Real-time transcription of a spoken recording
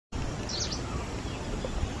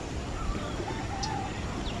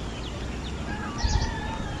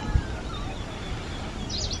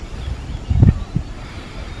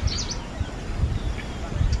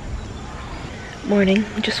Morning.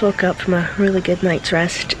 We just woke up from a really good night's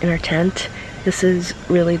rest in our tent. This is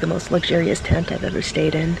really the most luxurious tent I've ever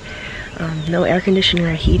stayed in. No air conditioning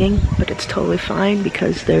or heating, but it's totally fine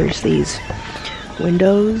because there's these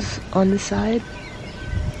windows on the side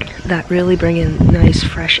that really bring in nice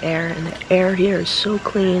fresh air, and the air here is so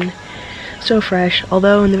clean, so fresh.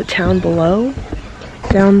 Although in the town below,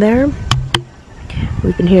 down there,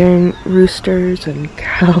 we've been hearing roosters and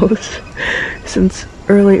cows since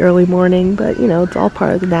early morning, but you know, it's all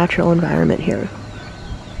part of the natural environment here.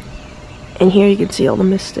 And here you can see all the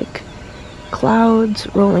mystic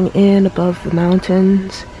clouds rolling in above the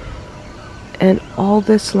mountains. And all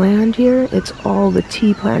this land here, it's all the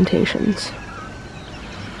tea plantations.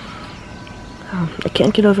 I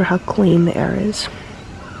can't get over how clean the air is.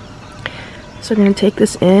 So I'm going to take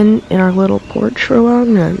this in our little porch for a while.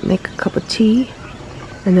 I'm going to make a cup of tea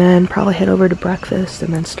and then probably head over to breakfast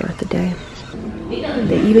and then start the day.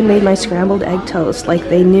 They even made my scrambled egg toast like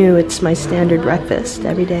they knew it's my standard breakfast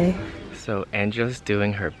every day. So Angela's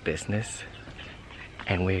doing her business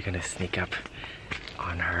and we're gonna sneak up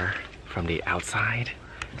on her from the outside.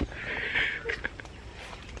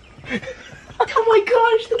 Oh my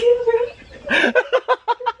gosh, the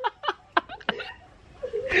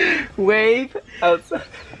camera! Wave outside.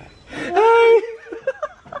 I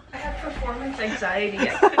have performance anxiety. I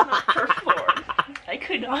could not perform. I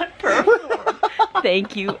could not perform.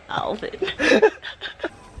 Thank you, Alvin.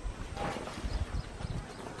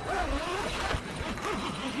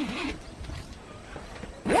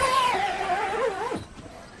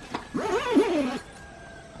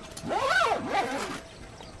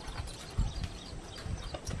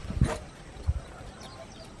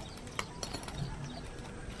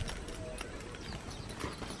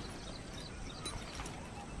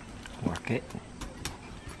 Work it.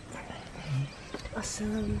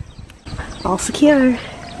 Awesome. All secure.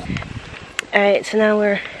 Alright, so now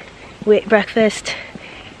we ate breakfast,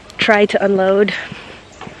 tried to unload,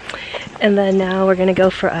 and then now we're gonna go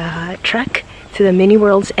for a trek to the mini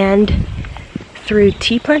world's end through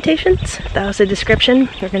tea plantations. That was the description.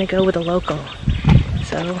 We're gonna go with a local.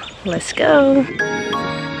 So let's go.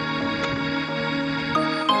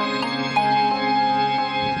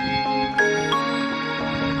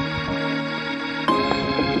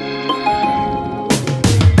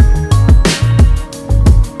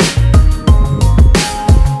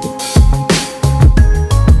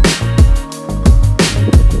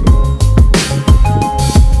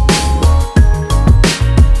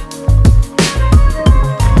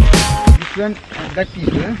 One that is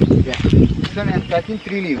yeah. This one I'm packing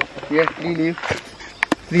 3 leaves. Here 3 leaves.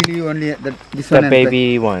 3 leaves only. This one. The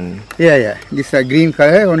baby one. Yeah. This green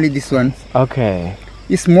color only this one. Okay.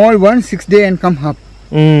 The small one 6 day and come up.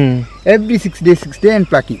 Every 6 day and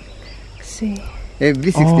packing. See.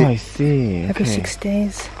 Every 6 days. days. I see. Every okay. 6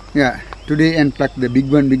 days. Yeah. Today and pack the big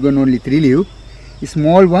one only 3 leaves. The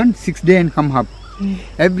small one 6 day and come up.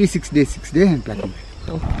 Every 6 days and packing.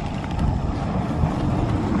 Oh.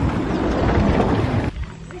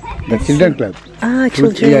 The children club. Ah,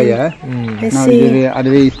 children. Yeah. I now see.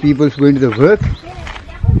 Otherwise people is going to the work.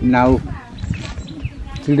 Now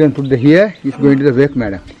children put the here is going to the work,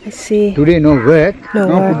 madam. I see. Today no work. No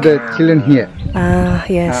now work. Put the children here. Ah,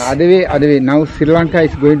 yes. Other way. Now Sri Lanka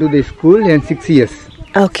is going to the school and 6 years.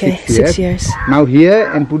 Okay, 6 years. Now here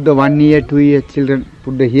and put the 1 year, 2 year children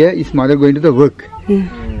put the here is mother going to the work.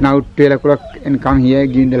 Now 12 o'clock and come here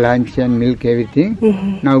giving the lunch and milk everything.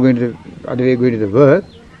 Now going to the other way going to the work.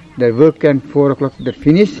 The work and 4 o'clock that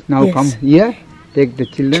finish. Now yes. come here, take the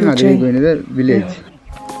children. Other way going to the village. Yeah.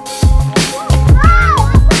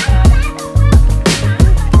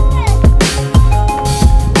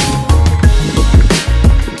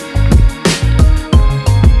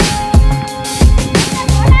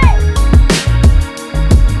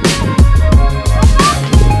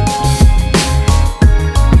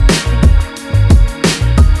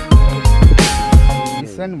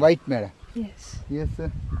 This one white, madam. Yes. Yes,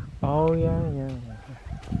 sir. Oh yeah.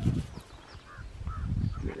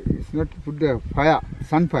 It's not put the fire,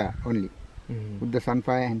 sun fire only. Put the sun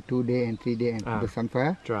fire and 2 day and 3 day and put the sun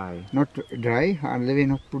fire. Dry. Not dry, other way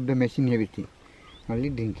not put the machine everything. Only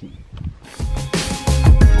drinking.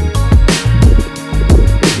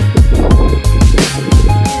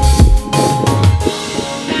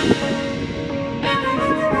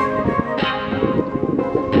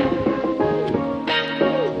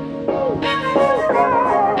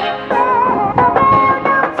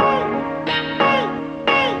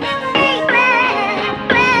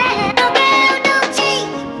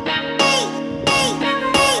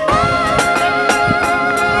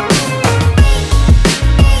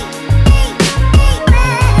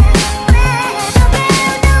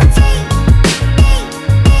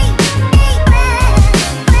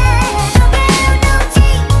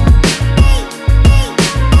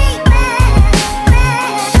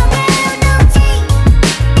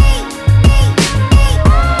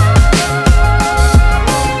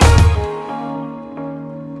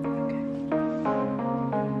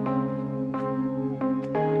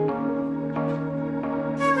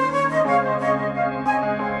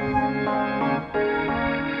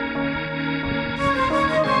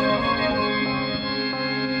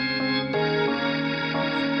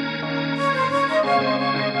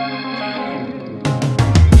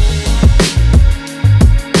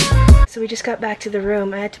 just got back to the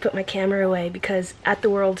room. I had to put my camera away because at the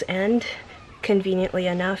world's end, conveniently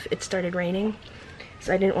enough, it started raining.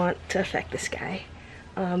 So I didn't want to affect the sky.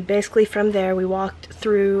 Basically from there we walked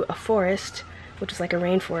through a forest, which is like a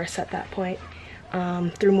rainforest at that point,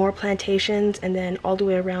 through more plantations and then all the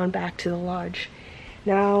way around back to the lodge.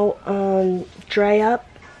 Now, dry up,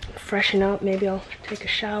 freshen up, maybe I'll take a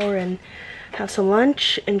shower and have some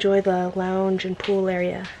lunch, enjoy the lounge and pool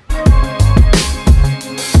area.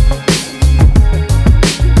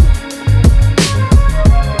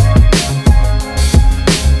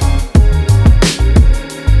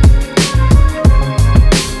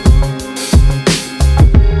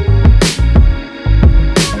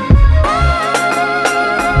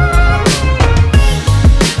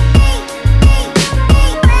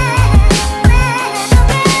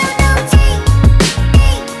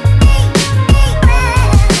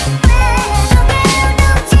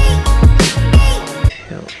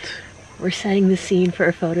 We're setting the scene for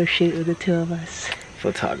a photo shoot with the two of us.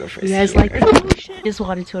 Photographers. You guys like the ocean? Just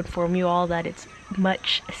wanted to inform you all that it's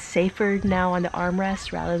much safer now on the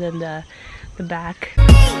armrest rather than the back.